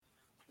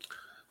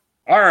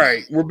All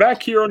right, we're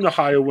back here on the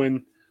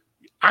Ohioan.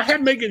 I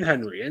have Megan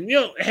Henry, and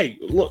hey,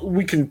 look,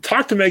 we can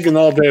talk to Megan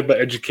all day about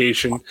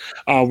education.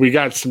 We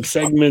got some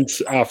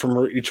segments from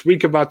her each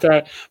week about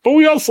that, but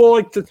we also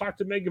like to talk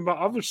to Megan about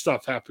other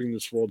stuff happening in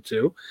this world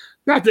too.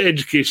 Not that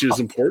education is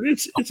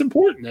important; it's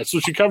important. That's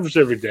what she covers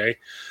every day.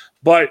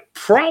 But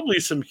probably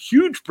some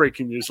huge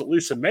breaking news, at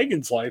least in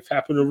Megan's life,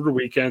 happened over the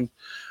weekend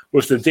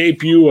with the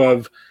debut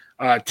of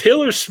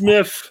Taylor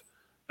Smith.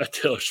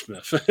 Taylor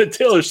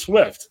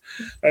Swift.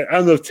 I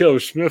don't know if Taylor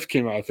Smith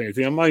came out with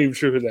anything. I'm not even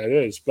sure who that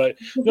is. But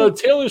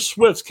Taylor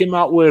Swift came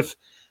out with,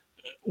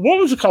 what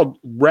was it called?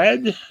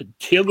 Red?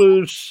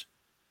 Taylor's.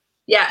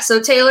 Yeah, so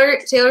Taylor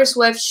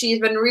Swift, she's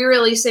been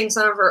re-releasing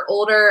some of her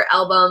older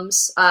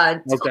albums,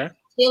 Okay.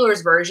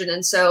 Taylor's version.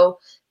 And so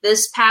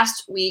this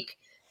past week,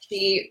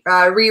 she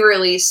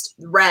re-released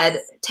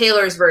Red,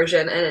 Taylor's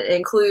version, and it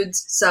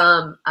includes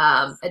some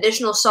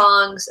additional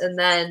songs and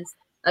then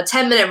a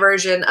 10-minute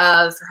version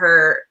of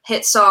her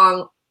hit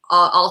song,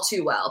 All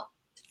Too Well.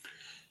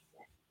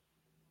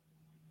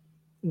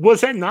 Was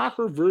that not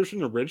her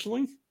version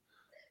originally?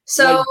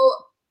 So,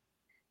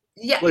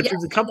 did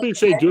the company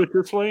say do it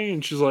this way?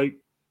 And she's like,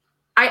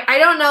 I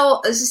don't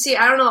know. See,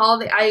 I don't know all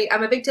the.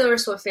 I'm a big Taylor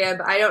Swift fan,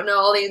 but I don't know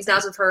all the ins and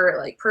outs of her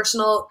like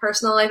personal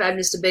life. I'm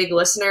just a big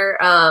listener.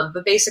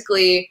 But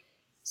basically,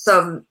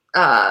 some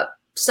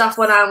stuff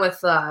went on with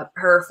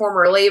her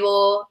former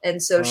label,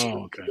 and so she's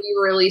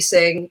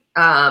re-releasing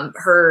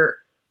her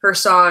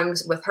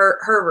songs with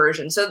her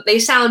version. So they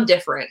sound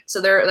different. So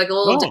they're like a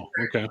little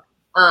different. Okay.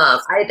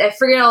 I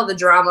forget all the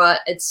drama.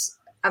 It's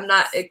kind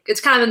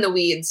of in the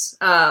weeds.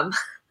 I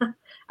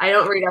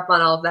don't read up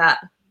on all of that.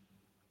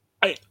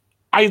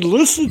 I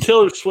listen to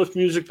Taylor Swift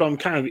music, but I'm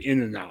kind of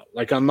in and out.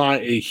 Like, I'm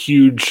not a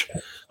huge,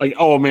 like,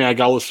 oh man, I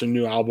got to listen to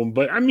a new album.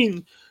 But I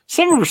mean,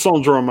 some of her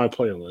songs are on my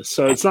playlist,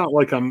 so it's not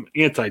like I'm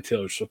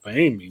anti-Taylor Swift by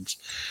any means.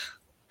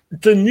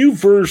 The new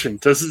version,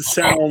 does it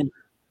sound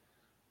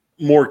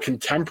more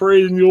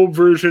contemporary than the old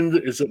version?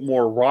 Is it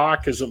more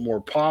rock? Is it more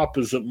pop?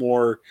 Is it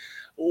more,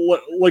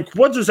 like,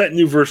 what does that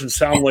new version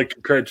sound like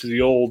compared to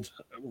the old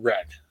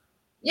Red?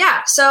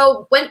 Yeah,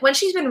 so when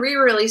she's been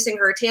re-releasing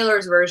her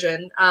Taylor's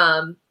version,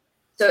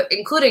 so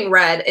including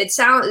Red,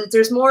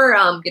 there's more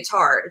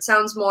guitar. It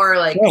sounds more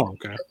like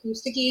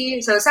acoustic-y.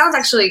 So it sounds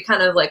actually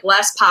kind of like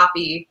less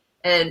poppy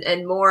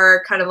and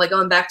more kind of like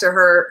going back to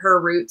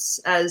her roots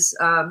as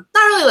not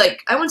really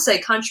like, I wouldn't say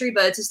country,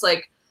 but it's just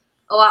like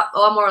a lot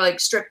more like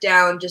stripped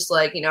down, just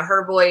like,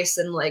 her voice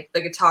and like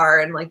the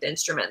guitar and like the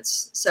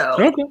instruments. So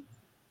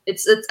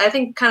it's I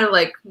think kind of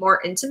like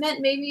more intimate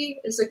maybe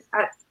is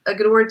a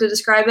good word to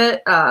describe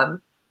it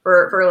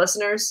for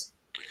listeners.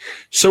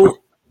 So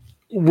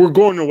we're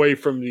going away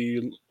from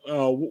the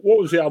what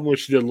was the album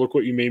which you did? Look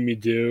What You Made Me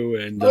Do,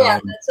 and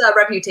that's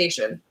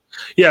Reputation.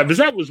 Yeah, because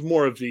that was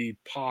more of the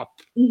pop.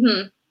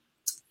 Mm-hmm.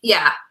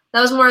 Yeah,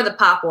 that was more of the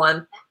pop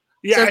one.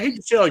 Yeah, so, I hate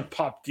to say like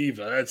pop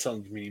diva. That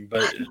sounds mean,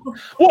 but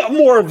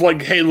more of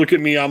like, hey, look at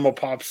me, I'm a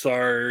pop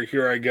star.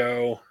 Here I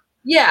go.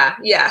 Yeah.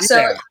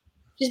 So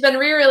she's been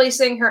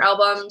re-releasing her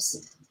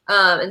albums,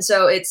 and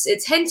so it's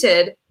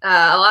hinted.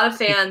 A lot of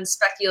fans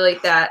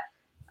speculate that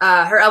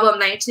her album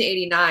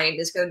 1989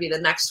 is going to be the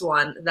next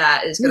one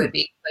that is going to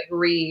be like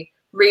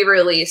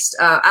re-released.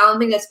 I don't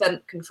think that's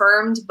been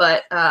confirmed,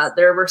 but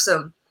there were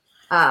some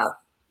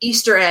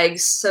Easter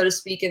eggs, so to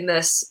speak, in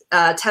this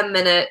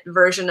 10-minute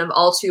version of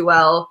All Too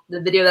Well,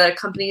 the video that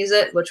accompanies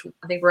it, which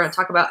I think we're going to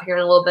talk about here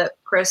in a little bit,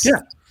 Chris.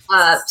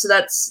 Yeah. So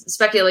that's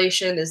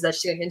speculation is that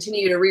she's going to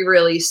continue to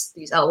re-release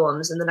these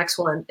albums, and the next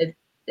one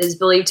is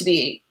believed to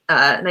be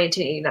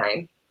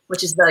 1989,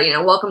 which is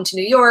the Welcome to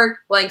New York,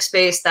 Blank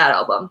Space, that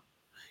album.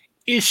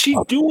 Is she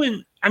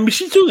doing? I mean,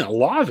 she's doing a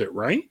lot of it,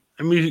 right?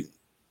 I mean,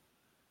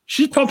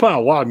 she's pumping out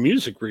a lot of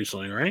music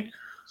recently, right?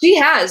 She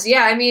has,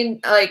 yeah. I mean,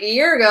 like a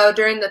year ago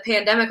during the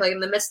pandemic, like in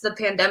the midst of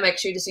the pandemic,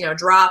 she just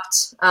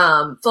dropped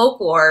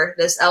Folklore,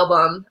 this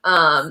album,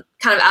 kind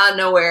of out of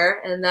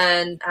nowhere, and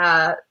then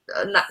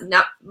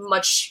not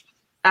much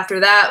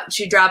after that,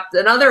 she dropped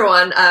another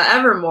one,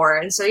 Evermore,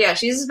 and so yeah,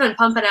 she's been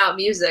pumping out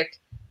music,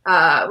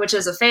 which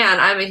as a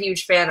fan, I'm a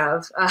huge fan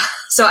of.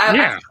 So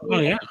I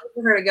want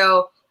her to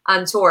go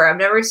on tour. I've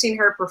never seen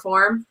her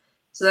perform.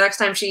 So the next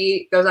time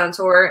she goes on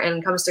tour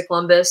and comes to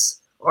Columbus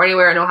or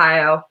anywhere in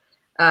Ohio,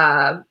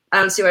 I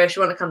don't see why she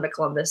want to come to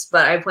Columbus,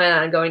 but I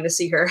plan on going to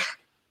see her.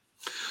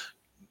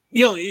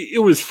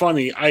 It was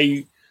funny.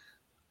 I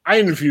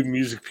interviewed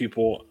music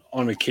people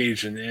on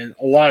occasion, and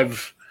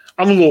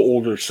I'm a little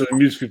older, so the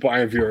music people I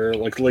interview are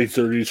like late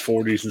 30s,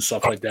 40s, and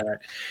stuff like that.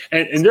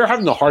 And they're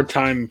having a hard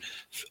time.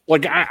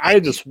 Like, I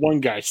had this one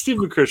guy,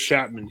 Stephen Chris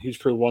Chapman, he's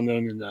pretty well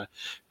known in the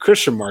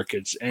Christian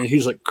markets. And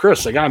he's like,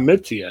 Chris, I got to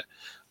admit to you,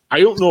 I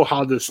don't know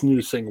how this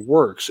new thing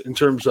works in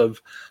terms of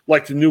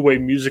like the new way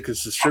music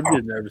is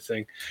distributed and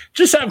everything.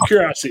 Just out of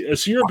curiosity,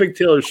 so you're a big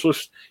Taylor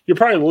Swift, you're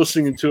probably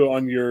listening to it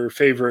on your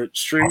favorite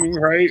streaming,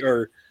 right?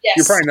 Or yes.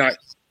 You're probably not.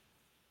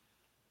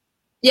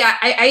 Yeah,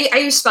 I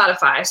use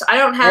Spotify, so I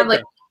don't have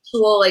like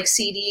actual like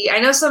CD. I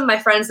know some of my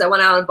friends that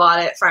went out and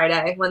bought it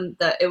Friday when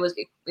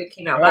it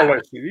came out. Oh,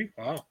 like CD?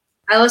 Wow.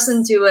 I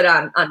listened to it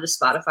on just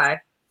Spotify.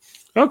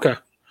 Okay.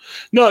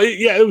 No,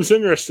 it was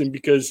interesting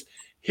because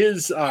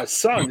his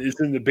son is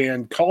in the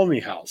band Colony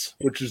House,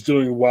 which is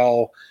doing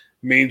well,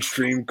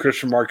 mainstream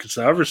Christian markets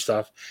and other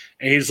stuff.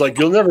 And he's like,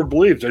 you'll never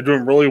believe they're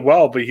doing really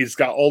well, but he's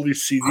got all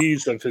these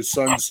CDs of his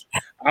son's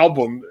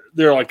album.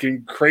 They're like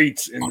in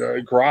crates in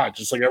the garage.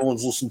 It's like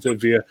everyone's listening to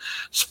it via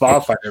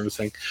Spotify and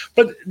everything.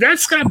 But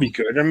that's got to be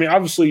good. I mean,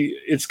 obviously,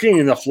 it's getting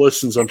enough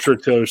listens. I'm sure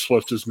Taylor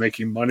Swift is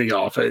making money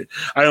off it.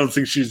 I don't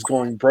think she's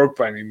going broke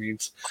by any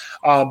means.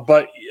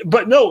 But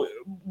no,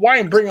 why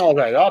I'm bringing all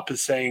that up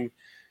is saying,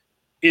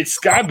 it's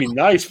got to be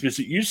nice because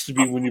it used to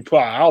be when you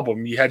put out an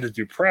album, you had to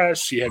do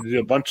press, you had to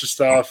do a bunch of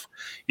stuff,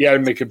 you had to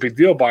make a big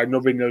deal about it.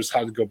 Nobody knows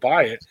how to go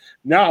buy it.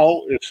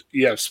 Now, if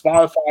you have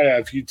Spotify, you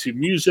have YouTube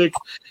Music,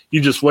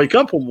 you just wake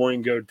up one morning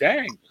and go,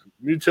 dang,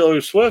 new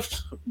Taylor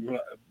Swift,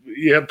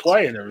 you have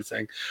play and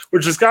everything,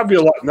 which has got to be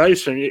a lot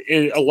nicer.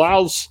 It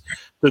allows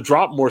to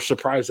drop more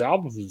surprise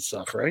albums and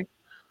stuff, right?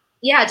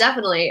 Yeah,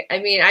 definitely. I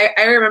mean,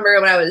 I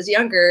remember when I was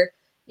younger,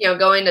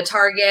 going to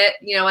Target,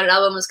 when an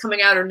album was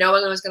coming out or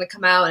knowing it was going to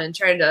come out and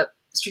trying to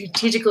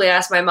strategically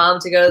ask my mom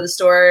to go to the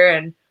store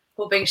and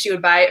hoping she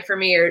would buy it for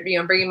me or,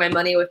 bringing my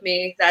money with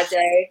me that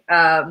day.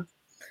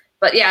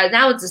 But yeah,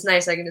 now it's just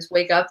nice. I can just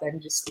wake up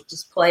and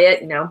just play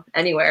it,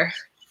 anywhere.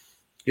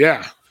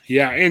 Yeah.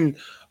 Yeah. And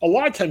a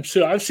lot of times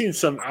too, I've seen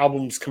some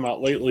albums come out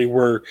lately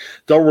where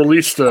they'll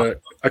release a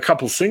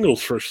couple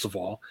singles, first of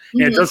all,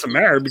 and it doesn't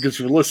matter because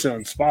you're listening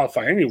on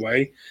Spotify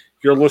anyway.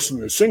 You're listening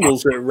to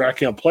singles that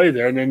racking up play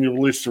there, and then you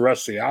release the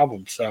rest of the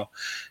album. So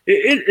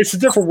it's a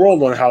different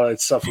world on how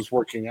that stuff is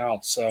working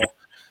out. So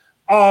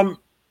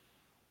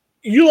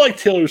you like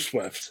Taylor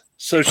Swift,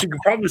 so she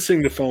could probably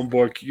sing the phone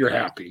book. You're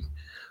happy.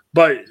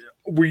 But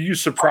were you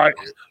surprised?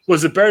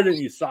 Was it better than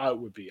you thought it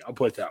would be? I'll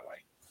put it that way.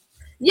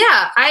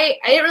 Yeah, I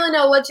didn't really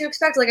know what to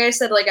expect. Like I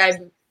said, like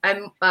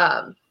I'm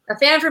a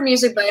fan of her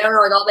music, but I don't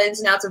know like all the ins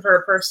and outs of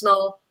her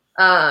personal,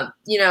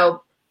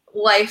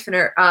 life and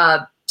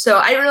her. So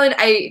I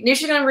knew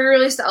she was going to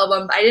re-release the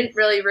album, but I didn't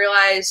really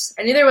realize,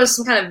 I knew there was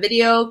some kind of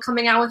video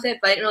coming out with it,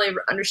 but I didn't really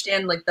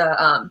understand like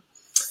the,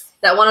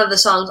 that one of the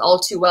songs, All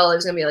Too Well,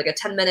 is going to be like a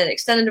 10-minute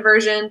extended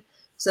version.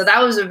 So that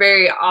was a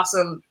very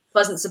awesome,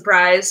 pleasant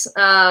surprise.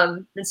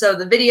 And so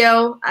the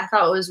video I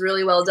thought was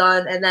really well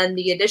done. And then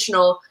the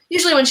additional,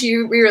 usually when she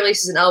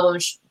re-releases an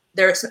album,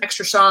 there are some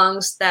extra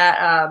songs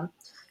that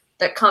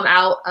come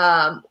out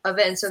of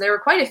it. And so there were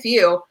quite a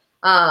few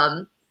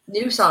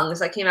new songs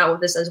that came out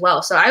with this as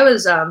well. So I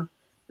was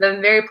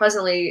been very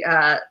pleasantly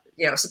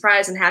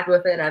surprised and happy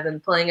with it. And I've been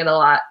playing it a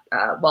lot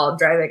while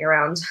driving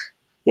around.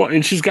 Well,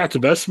 and she's got the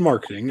best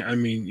marketing. I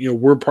mean,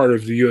 we're part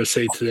of the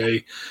USA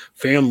Today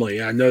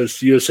family. I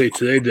noticed USA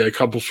Today did a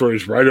couple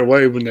stories right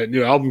away when that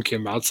new album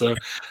came out. So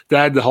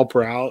that had to help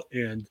her out.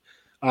 And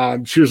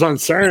she was on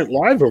Saturday Night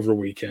Live over the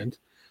weekend.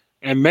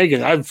 And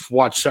Megan, I've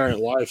watched Saturday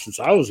Night Live since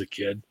I was a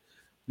kid.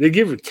 They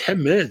give her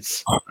 10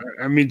 minutes.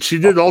 I mean, she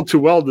did All Too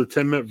Well, the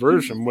 10-minute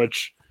version,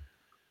 which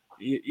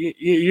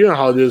you know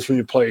how it is when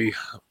you play.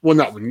 Well,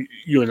 not when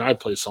you and I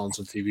play songs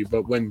on TV,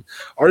 but when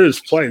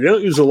artists play, they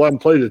don't usually let them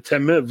play the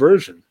 10-minute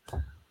version.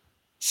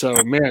 So,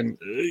 man,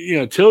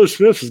 Taylor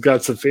Swift has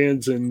got some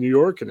fans in New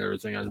York and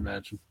everything, I'd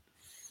imagine.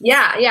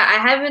 Yeah. I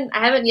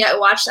haven't yet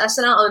watched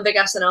SNL. I'm a big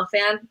SNL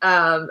fan.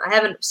 I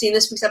haven't seen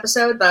this week's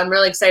episode, but I'm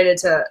really excited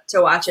to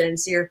watch it and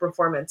see her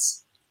performance.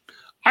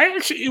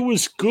 It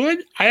was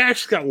good. I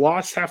actually got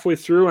lost halfway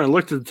through, and I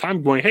looked at the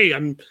time going, hey,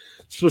 I'm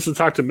supposed to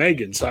talk to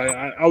Megan. So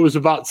I was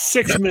about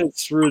 6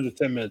 minutes through the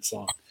 10-minute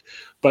song,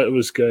 but it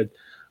was good.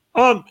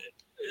 So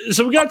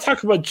we got to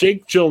talk about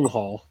Jake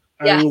Gyllenhaal.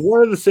 Yeah. I mean,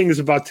 one of the things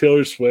about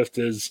Taylor Swift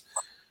is,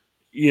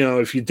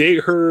 if you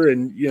date her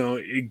and,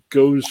 it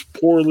goes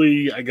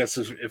poorly, I guess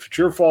if it's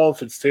your fault,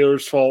 if it's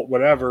Taylor's fault,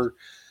 whatever,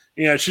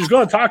 she's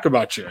going to talk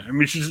about you. I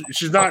mean,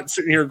 she's not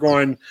sitting here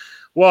going,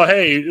 well,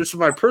 hey, this is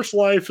my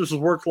personal life. This is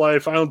work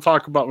life. I don't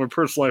talk about my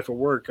personal life at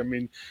work. I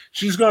mean,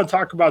 she's going to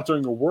talk about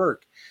doing her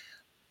work.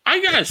 I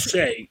got to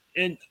say,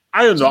 and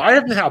I don't know, I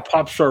haven't had a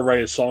pop star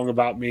write a song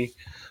about me,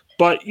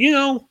 but,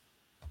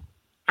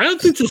 I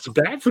don't think this is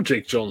bad for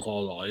Jake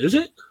Gyllenhaal at all, is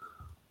it?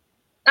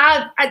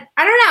 I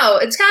don't know.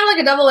 It's kind of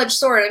like a double-edged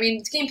sword. I mean,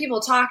 it's getting people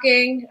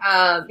talking.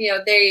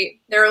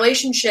 Their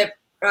relationship,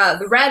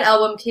 the Red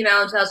album came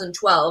out in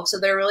 2012,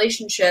 so their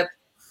relationship,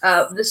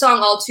 the song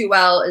All Too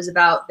Well is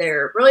about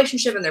their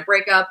relationship and their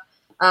breakup.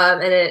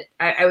 And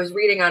I was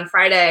reading on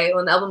Friday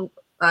when the album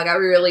got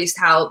re-released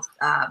how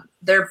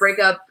their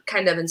breakup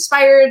kind of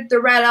inspired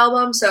the Red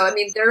album. So, I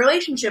mean, their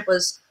relationship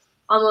was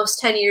almost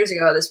 10 years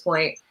ago at this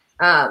point.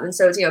 And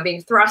so it's,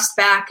 being thrust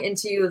back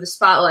into the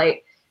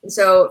spotlight. And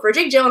so for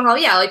Jake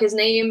Gyllenhaal, yeah, like his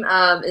name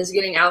is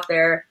getting out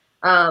there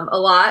a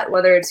lot,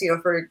 whether it's,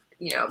 for,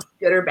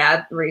 good or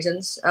bad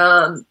reasons.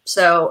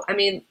 So, I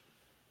mean,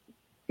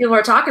 people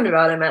are talking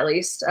about him at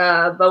least,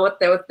 but what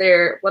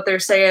they're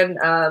saying,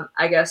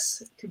 I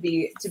guess, could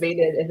be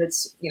debated if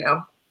it's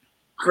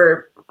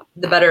for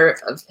the better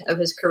of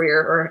his career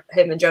or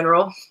him in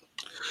general.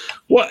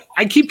 Well,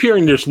 I keep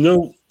hearing there's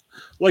no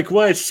like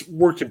when I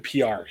worked in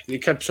PR, they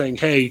kept saying,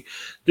 "Hey,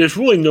 there's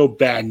really no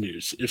bad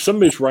news. If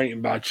somebody's writing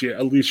about you,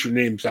 at least your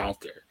name's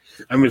out there."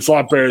 I mean, it's a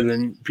lot better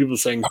than people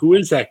saying, "Who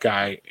is that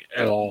guy?"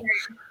 at all.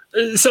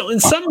 So in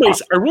some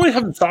ways, I really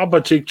haven't thought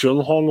about Jake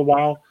Gyllenhaal in a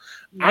while.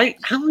 I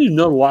don't even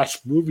know the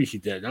last movie he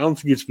did. I don't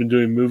think he's been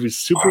doing movies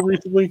super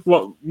recently.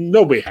 Well,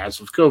 nobody has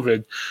with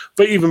COVID,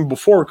 but even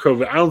before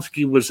COVID, I don't think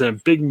he was in a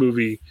big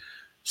movie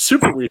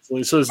super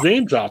recently. So his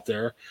name's out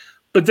there.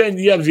 But then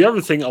you have the other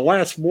thing,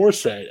 Alanis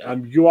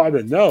Morissette, You Ought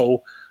to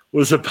Know,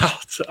 was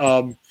about,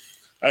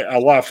 I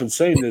laugh in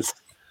saying this,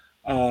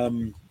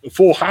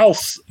 Full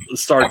House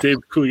star Dave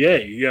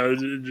Coulier. You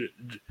know,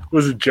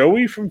 was it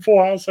Joey from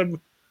Full House?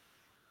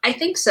 I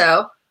think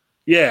so.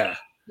 Yeah.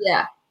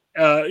 Yeah.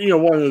 You know,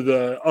 one of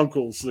the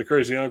uncles, the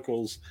crazy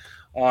uncles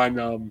on,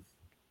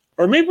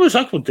 or maybe it was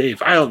Uncle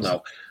Dave. I don't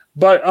know.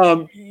 But,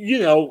 you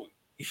know,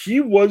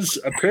 he was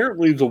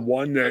apparently the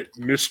one that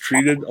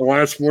mistreated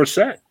Alanis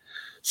Morissette.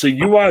 So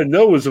You Ought to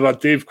Know was about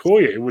Dave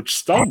Coulier, which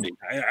stunned me.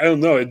 I don't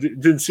know. It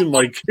didn't seem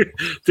like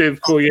Dave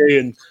Coulier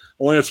and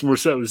Alanis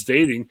Morissette was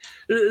dating.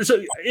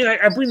 So you know,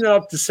 I bring that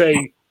up to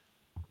say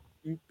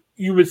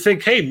you would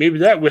think, hey, maybe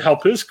that would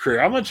help his career.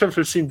 I'm not sure if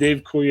I've seen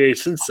Dave Coulier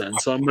since then,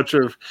 so I'm not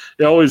sure if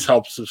it always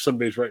helps if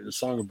somebody's writing a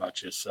song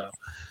about you. So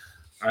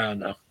I don't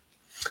know.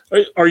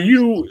 Are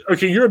you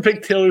okay? You're a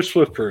big Taylor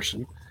Swift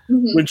person.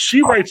 Mm-hmm. When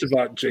she writes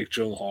about Jake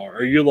Gyllenhaal,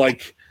 are you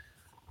like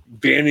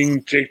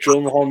banning Jake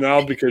Gyllenhaal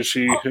now because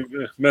she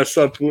messed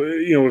up,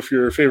 you know, with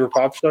your favorite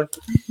pop star?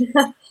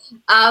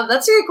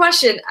 That's a good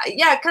question.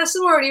 Yeah, kind of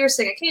similar to what you were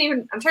saying.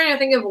 I'm trying to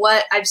think of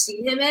what I've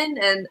seen him in,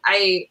 and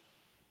I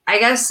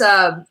guess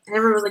I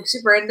never was like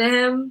super into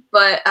him,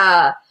 but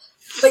yeah,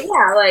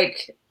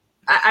 like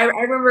I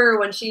remember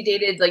when she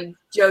dated like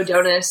Joe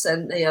Jonas,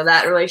 and you know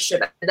that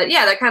relationship.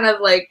 That kind of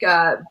like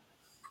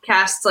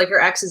casts like her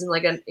exes in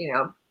like a, you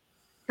know,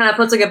 kind of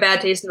puts like a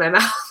bad taste in my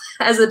mouth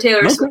as a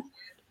Taylor Swift.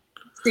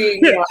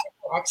 Yeah.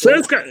 So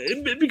that's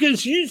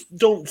because you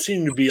don't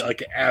seem to be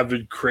like an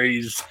avid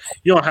craze.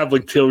 You don't have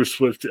like Taylor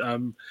Swift,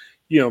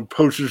 you know,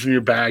 posters in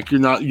your back.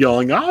 You're not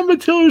yelling, "I'm a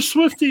Taylor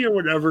Swiftie" or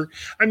whatever.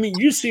 I mean,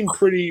 you seem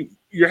pretty.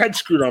 Your head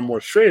screwed on more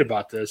straight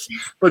about this,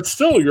 but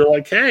still, you're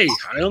like, "Hey,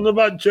 I don't know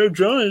about Joe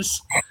Jonas."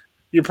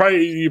 You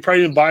probably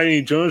didn't buy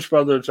any Jonas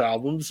Brothers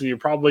albums, and you're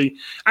probably.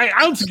 I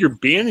don't think you're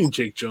banning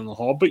Jake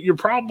Gyllenhaal, but you're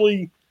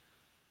probably.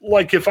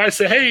 Like if I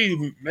say, "Hey,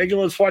 Megan,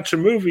 let's watch a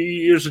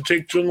movie. Here's a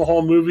Jake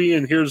Gyllenhaal movie,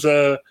 and here's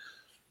a,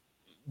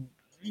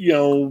 you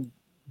know,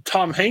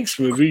 Tom Hanks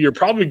movie," you're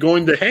probably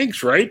going to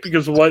Hanks, right?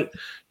 Because of what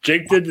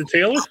Jake did to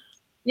Taylor.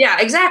 Yeah,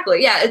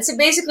 exactly. Yeah, it's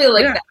basically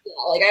like that.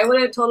 Yeah, like I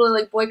would have totally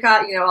like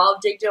boycott, you know, all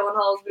of Jake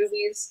Gyllenhaal's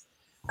movies.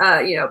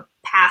 You know,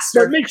 past.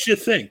 That makes you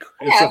think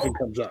if something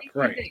comes up,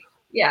 right?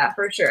 Yeah,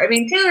 for sure. I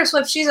mean, Taylor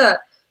Swift, she's a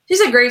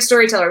great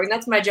storyteller. I mean,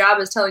 that's my job,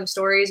 is telling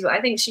stories, but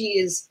I think she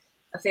is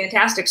a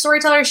fantastic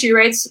storyteller. She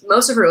writes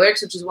most of her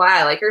lyrics, which is why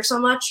I like her so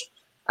much.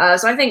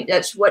 So I think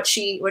that's what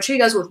she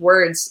does with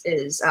words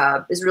is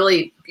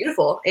really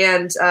beautiful,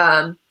 and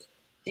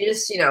she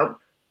just, you know,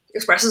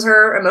 expresses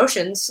her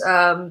emotions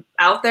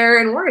out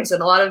there in words,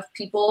 and a lot of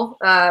people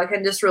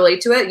can just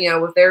relate to it, you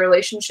know, with their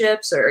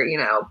relationships or, you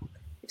know,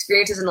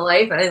 experiences in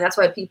life. I think that's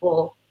why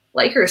people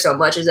like her so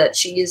much, is that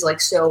she is like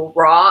so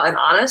raw and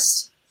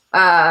honest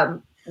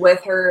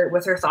with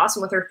her thoughts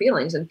and with her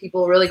feelings, and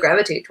people really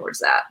gravitate towards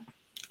that.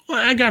 Well,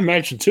 I gotta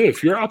imagine too,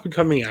 if you're an up and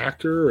coming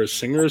actor or a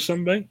singer or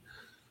something,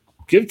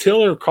 give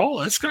Taylor a call.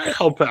 That's gotta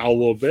help out a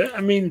little bit.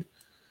 I mean,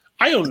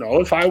 I don't know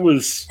if I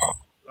was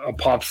a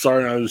pop star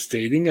and I was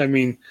dating. I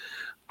mean,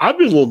 I'd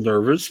be a little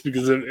nervous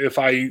because if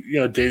I, you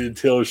know, dated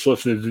Taylor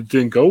Swift and it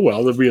didn't go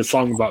well, there'd be a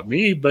song about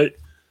me. But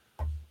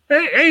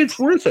hey, it's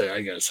worth it,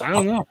 I guess. I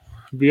don't know.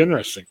 It'd be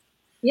interesting.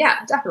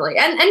 Yeah, definitely.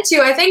 And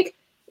too, I think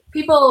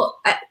people,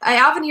 I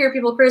often hear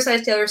people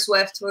criticize Taylor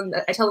Swift when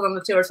I tell them I'm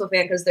a Taylor Swift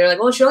fan, because they're like,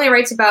 well, she only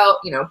writes about,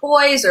 you know,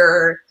 boys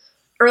or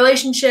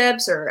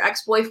relationships or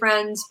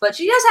ex-boyfriends, but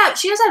she does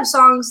have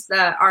songs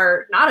that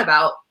are not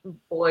about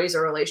boys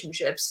or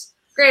relationships.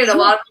 Granted, a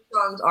lot of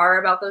songs are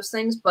about those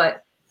things,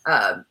 but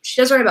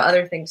she does write about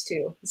other things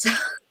too. So.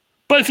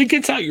 But if it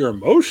gets out your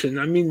emotion,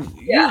 I mean,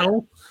 you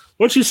know,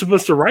 what's she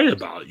supposed to write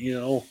about? You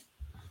know,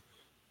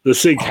 the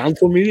city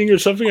council meeting or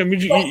something? I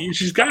mean,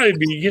 she's got to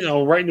be, you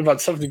know, writing about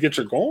something to get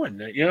her going,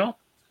 you know?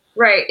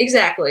 Right,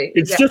 exactly.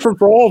 It's different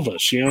for all of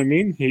us, you know what I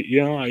mean?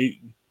 You know,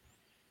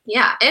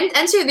 Yeah, and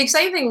too, the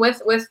exciting thing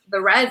with the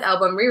Red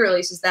album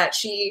re-release is that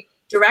she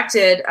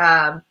directed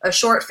a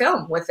short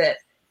film with it.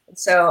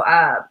 So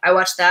I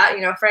watched that,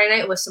 you know, Friday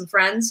night with some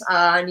friends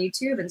on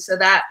YouTube, and so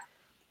that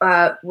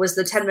was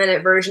the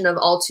 10-minute version of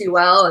All Too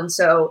Well, and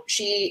so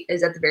she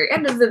is at the very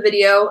end of the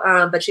video,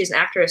 but she's an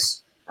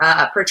actress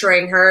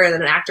portraying her, and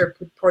then an actor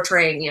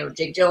portraying, you know,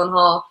 Jake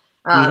Gyllenhaal.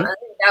 I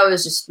think that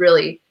was just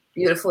really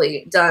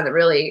beautifully done. It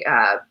really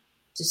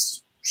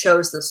just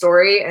shows the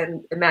story,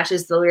 and it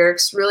matches the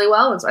lyrics really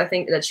well, and so I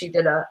think that she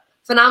did a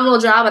phenomenal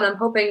job, and I'm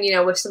hoping, you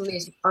know, with some of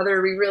these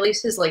other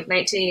re-releases like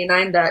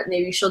 1989 that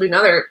maybe she'll do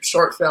another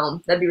short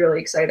film. That'd be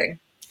really exciting.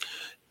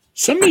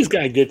 Somebody's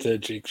got to get to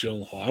Jake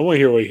Gyllenhaal. I want to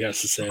hear what he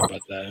has to say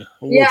about that.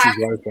 Yeah. What's his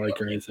life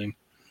like or anything?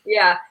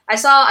 Yeah, I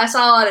saw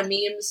a lot of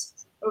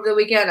memes over the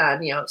weekend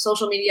on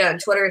social media and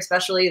Twitter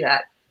especially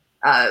that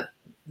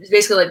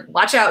basically like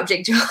watch out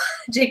Jake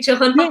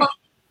Gyllenhaal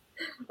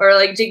or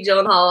like Jake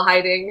Gyllenhaal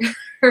hiding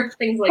or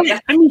things like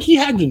that. I mean, he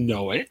had to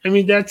know it. I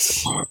mean,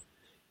 that's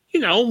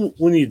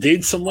when you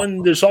date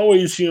someone, there's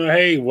always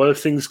hey, what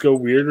if things go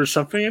weird or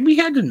something? I mean,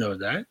 he had to know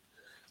that.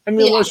 I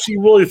mean, unless he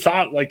really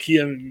thought like he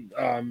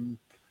and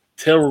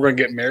Taylor were going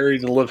to get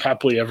married and live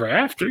happily ever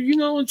after,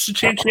 it's a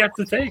chance you have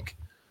to take.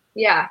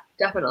 Yeah,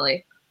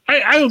 definitely.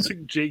 I don't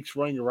think Jake's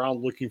running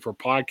around looking for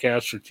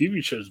podcasts or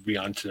TV shows to be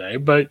on today,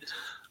 but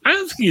I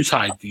don't think he's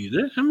hiding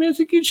either. I mean, I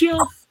think he's,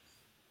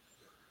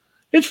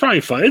 it's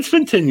probably fun. It's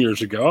been 10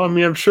 years ago. I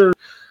mean, I'm sure.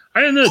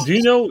 I don't know. Do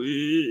you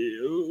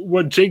know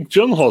what Jake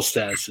Gyllenhaal's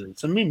status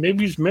is? I mean,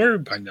 maybe he's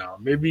married by now.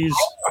 Maybe he's.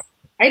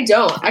 I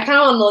don't. I kind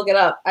of want to look it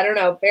up. I don't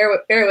know. Bear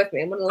with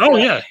me. I'm gonna look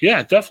it up.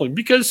 Yeah, definitely.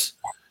 Because,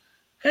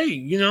 hey,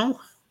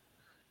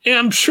 and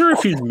I'm sure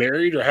if he's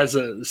married or has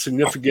a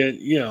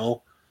significant,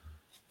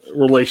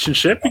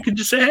 relationship, you could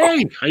just say,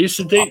 "Hey, I used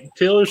to date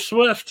Taylor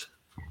Swift."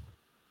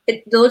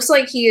 It looks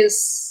like he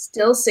is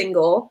still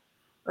single,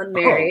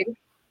 unmarried.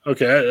 Oh,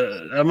 okay,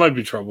 that might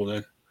be trouble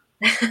then.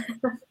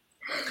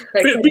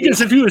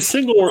 Because if he was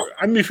single,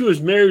 if he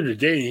was married or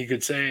dating, he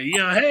could say,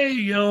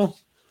 "Hey, that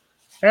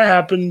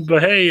happened,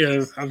 but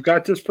hey, I've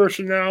got this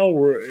person now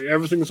where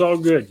everything's all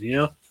good."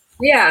 Yeah.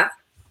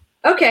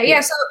 Okay. Yeah.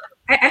 So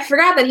I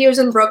forgot that he was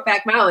in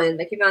Brokeback Mountain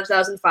that came out in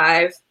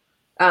 2005.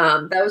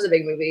 That was a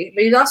big movie,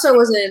 but he also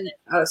was in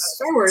a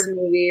Star Wars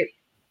movie,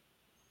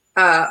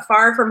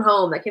 Far From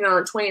Home, that came out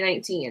in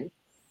 2019.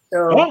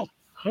 So,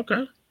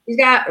 okay. He's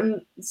got.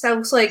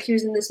 Sounds like he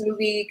was in this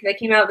movie that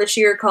came out this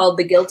year called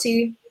The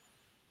Guilty.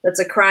 That's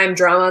a crime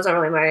drama. It's not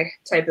really my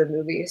type of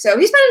movie. So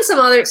he's been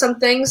in some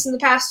things in the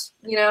past.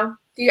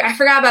 I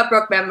forgot about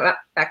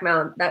Brokeback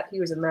Mountain that he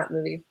was in that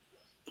movie.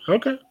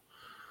 Okay.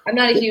 I'm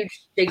not a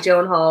huge Jake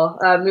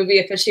Gyllenhaal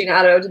movie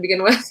aficionado to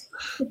begin with.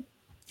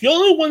 The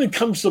only one that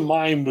comes to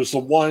mind was the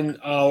one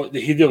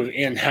that he did with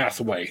Anne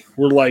Hathaway,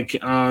 where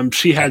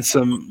she had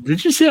some.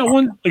 Did you see that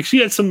one? Like she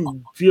had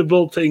some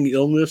debilitating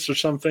illness or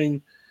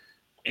something,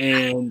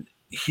 and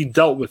he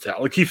dealt with that.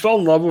 Like he fell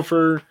in love with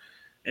her,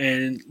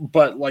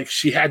 but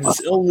she had this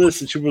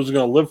illness and she wasn't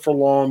going to live for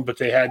long. But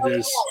they had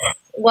this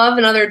Love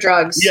and Other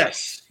Drugs.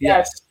 Yes.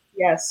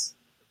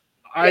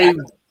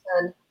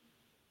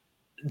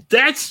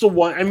 That's the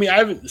one. I mean, I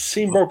haven't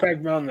seen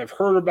Brokeback Mountain. I've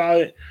heard about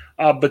it.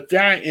 But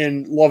that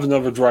and Love and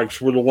Other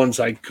Drugs were the ones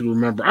I could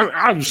remember. I mean,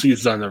 obviously,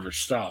 he's done other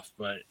stuff,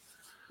 but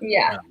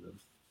yeah.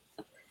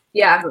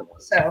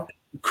 So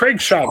Craig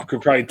Schaub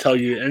could probably tell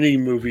you any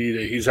movie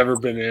that he's ever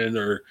been in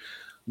or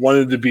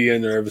wanted to be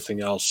in or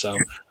everything else. So,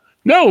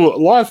 no, a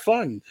lot of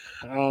fun.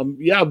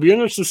 I'll be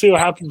interested to see what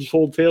happens with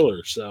Old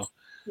Taylor. So,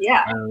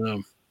 yeah, I don't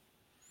know.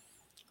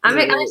 I'm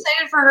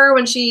excited for her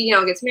when she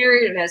gets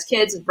married and has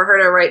kids, and for her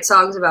to write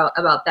songs about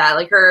that.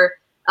 Like her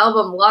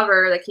album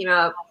Lover that came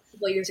out a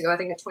couple of years ago, I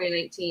think in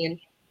 2019,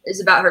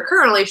 is about her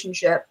current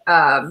relationship.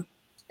 And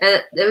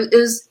it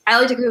was I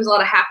liked it because it was a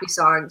lot of happy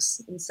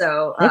songs, and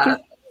so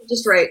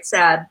just write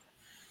sad,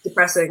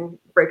 depressing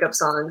breakup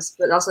songs,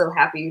 but also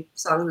happy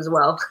songs as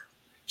well.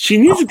 She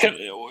needs to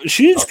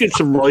get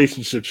some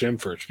relationships in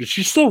first, but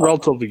she's still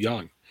relatively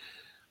young.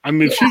 I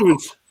mean,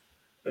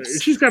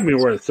 she's got to be in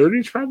her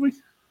 30s probably.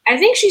 I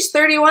think she's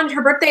 31.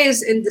 Her birthday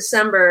is in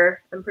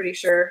December, I'm pretty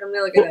sure. I'm going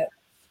to look at it.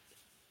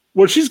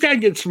 Well, she's got to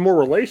get some more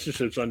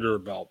relationships under her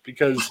belt,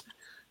 because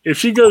if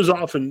she goes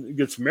off and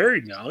gets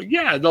married now,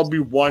 there'll be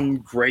one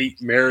great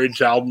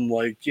marriage album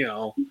falling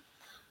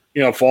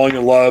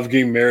in love,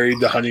 getting married,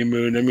 the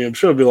honeymoon. I mean, I'm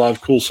sure there'll be a lot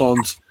of cool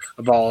songs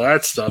about all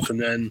that stuff. And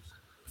then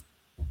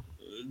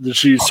did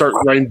she start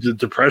writing the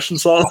depression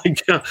song?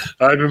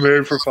 I've been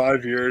married for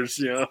 5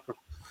 years,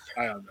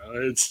 I don't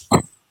know.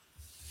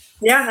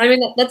 Yeah, I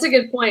mean, that's a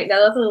good point. That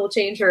definitely will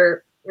change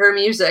her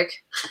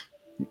music.